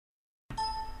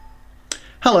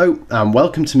Hello and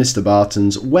welcome to Mr.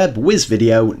 Barton's Web Whiz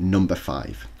video number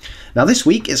 5. Now this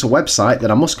week it's a website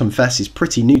that I must confess is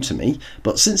pretty new to me,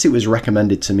 but since it was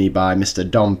recommended to me by Mr.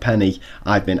 Don Penny,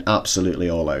 I've been absolutely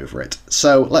all over it.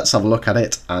 So let's have a look at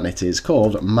it, and it is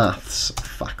called Maths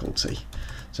Faculty.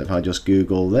 So if I just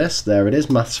Google this, there it is,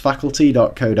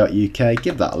 mathsfaculty.co.uk,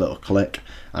 give that a little click,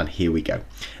 and here we go.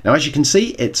 Now as you can see,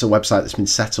 it's a website that's been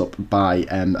set up by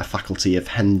a faculty of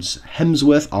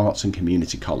Hemsworth Arts and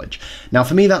Community College. Now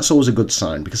for me that's always a good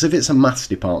sign, because if it's a maths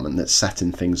department that's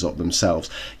setting things up themselves,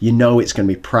 you know it's going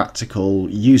to be practical,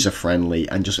 user-friendly,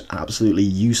 and just absolutely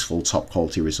useful top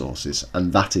quality resources,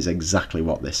 and that is exactly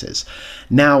what this is.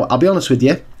 Now I'll be honest with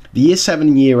you, the Year 7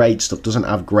 and Year 8 stuff doesn't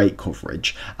have great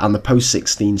coverage, and the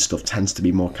Post-16 stuff tends to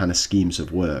be more kind of schemes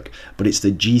of work, but it's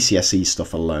the GCSE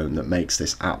stuff alone that makes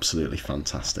this absolutely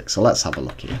fantastic. So let's have a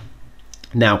look here.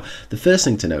 Now, the first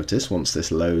thing to notice, once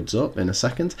this loads up in a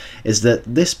second, is that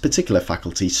this particular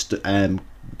faculty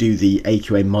do the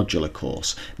AQA modular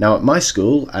course. Now at my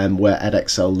school, we're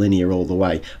Edexcel linear all the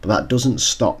way, but that doesn't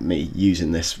stop me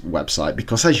using this website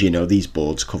because, as you know, these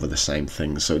boards cover the same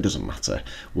things, so it doesn't matter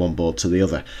one board to the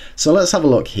other. So let's have a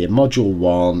look here. Module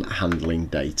 1, handling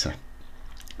data.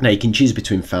 Now you can choose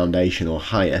between foundation or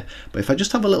higher, but if I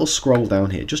just have a little scroll down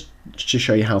here, just to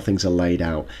show you how things are laid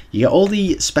out, you get all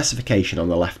the specification on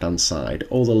the left hand side,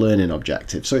 all the learning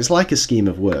objectives, so it's like a scheme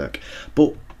of work.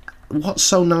 But what's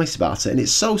so nice about it, and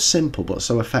it's so simple but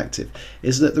so effective,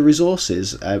 is that the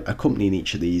resources accompanying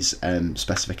each of these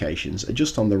specifications are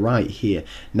just on the right here.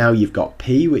 Now you've got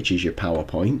P, which is your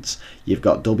PowerPoints, you've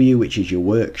got W, which is your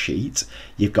worksheet,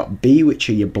 you've got B, which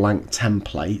are your blank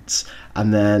templates,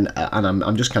 and then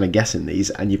I'm just kind of guessing these,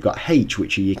 and you've got H,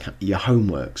 which are your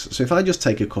homeworks. So if I just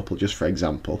take a couple just for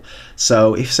example,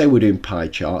 so if say we're doing pie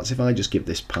charts, if I just give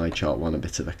this pie chart one a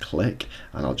bit of a click,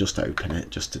 and I'll just open it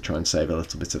just to try and save a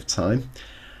little bit of time.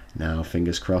 Now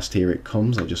fingers crossed, here it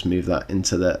comes. I'll just move that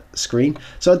into the screen.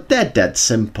 So dead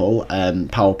simple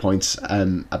PowerPoints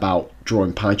about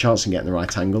drawing pie charts and getting the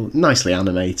right angle, nicely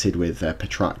animated with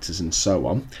protractors and so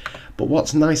on. But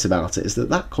what's nice about it is that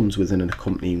that comes with an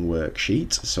accompanying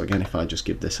worksheet. So again, if I just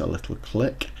give this a little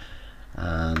click,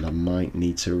 and I might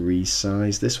need to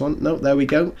resize this one. No, there we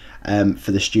go.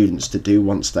 For the students to do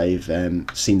once they've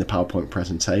seen the PowerPoint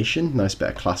presentation. Nice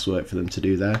bit of classwork for them to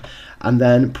do there. And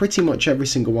then pretty much every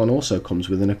single one also comes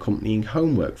with an accompanying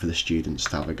homework for the students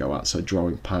to have a go at. So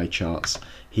drawing pie charts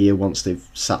here once they've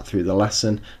sat through the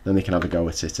lesson, then they can have a go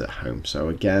at it at home. So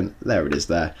again, there it is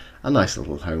there. A nice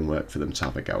little homework for them to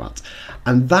have a go at.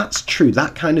 And that's true,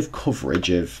 that kind of coverage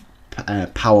of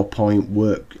PowerPoint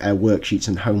worksheets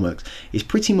and homeworks is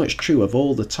pretty much true of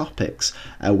all the topics,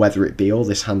 whether it be all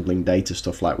this handling data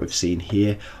stuff like we've seen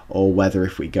here, or whether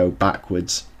if we go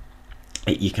backwards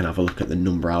you can have a look at the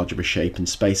number, algebra, shape and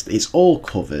space. It's all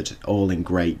covered, all in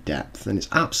great depth, and it's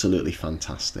absolutely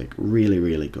fantastic.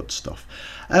 Really good stuff.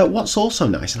 What's also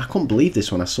nice, and I couldn't believe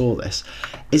this when I saw this,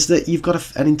 is that you've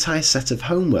got an entire set of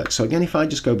homework. So again, if I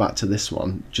just go back to this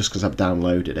one, just because I've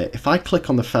downloaded it, if I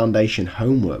click on the Foundation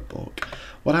Homework book,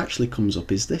 what actually comes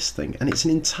up is this thing, and it's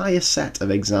an entire set of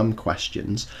exam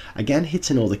questions, again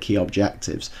hitting all the key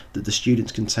objectives that the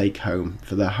students can take home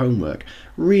for their homework.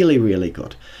 Really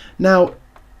good. Now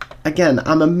again,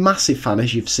 I'm a massive fan,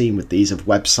 as you've seen with these, of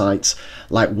websites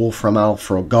like Wolfram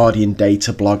Alpha or Guardian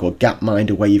Data Blog or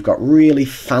Gapminder, where you've got really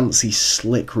fancy,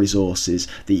 slick resources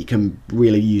that you can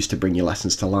really use to bring your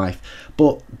lessons to life.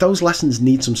 But those lessons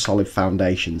need some solid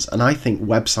foundations, and I think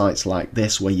websites like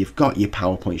this, where you've got your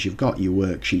PowerPoints, you've got your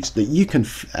worksheets that you can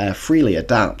freely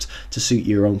adapt to suit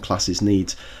your own class's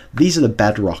needs, these are the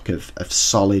bedrock of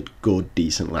solid, good,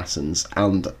 decent lessons.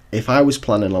 And if I was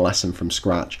planning a lesson from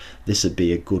scratch, this would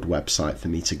be a good website for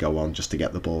me to go on just to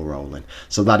get the ball rolling.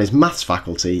 So that is Maths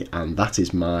Faculty, and that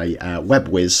is my Web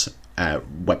Whiz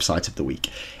website of the week.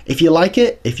 If you like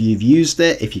it, if you've used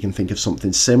it, if you can think of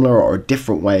something similar or a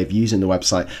different way of using the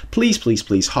website,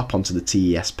 please hop onto the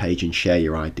TES page and share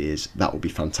your ideas. That would be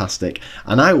fantastic.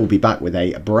 And I will be back with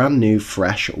a brand new,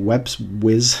 fresh Web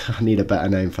Whiz, I need a better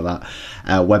name for that,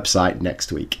 website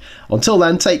next week. Until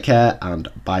then, take care and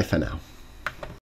bye for now.